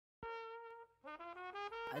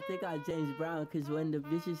I think I James Brown, cause when the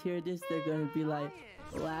bitches hear this, they're gonna be like,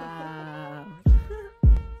 wow.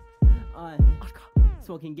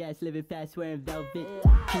 Smoking gas, living fast, wearing velvet.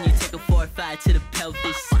 Can you take a 4 or 5 to the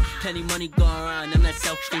pelvis? Plenty money going around, I'm not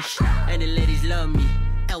selfish. And the ladies love me,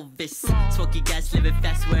 Elvis. Smoking gas, living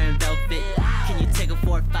fast, wearing velvet. Can you take a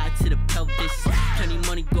 4 or 5 to the pelvis? Plenty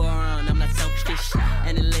money going around, I'm not selfish.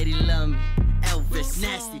 And the ladies love me, Elvis.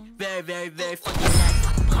 Nasty, very, very, very fucking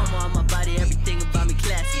nasty. Come on my body, everything about me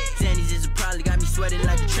classy. Zannies is probably got me sweating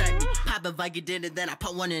like a track meet. Pop a Viking dinner, then I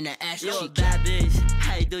put one in the ass. You a bad bitch,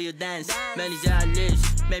 how you do your dance? Many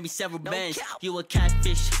lives, maybe several bands. You a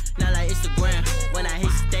catfish, not like Instagram. When I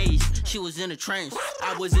hit stage, she was in a trance.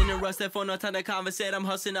 I was in a rush, that for no time to conversate. I'm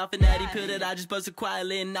hustling off an addy pill that I just busted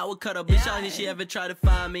quietly. And I would cut a bitch out if she ever try to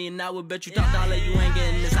find me. And I would bet you top dollar you ain't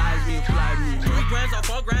getting as high as me. Fly me. 3 grands or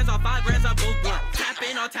 4 grands or 5 grands, I both want. Tap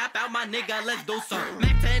in or tap out, my nigga, let's do some.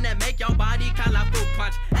 Mac 10 that make your body call out fruit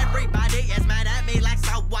punch. Everybody is mad at me like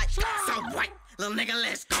so what? So what? Little nigga,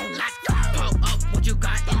 let's go. Let's go. Pull up what you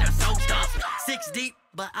got in the soul stuff. 6 deep,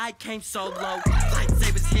 but I came so low.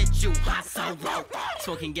 Lightsabers hit you, hot so low.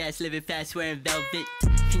 Smoking gas, living fast, wearing velvet.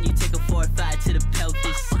 Can you take a 4 or 5 to the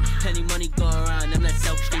pelvis? Plenty money going around, I'm not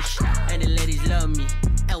selfish. And the ladies love me,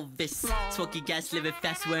 Elvis. Smoking gas, living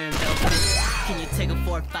fast, wearing velvet. Can you take a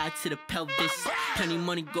 4 or 5 to the pelvis? Plenty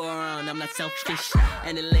money going around, I'm not selfish.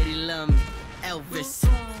 And the ladies love me, Elvis.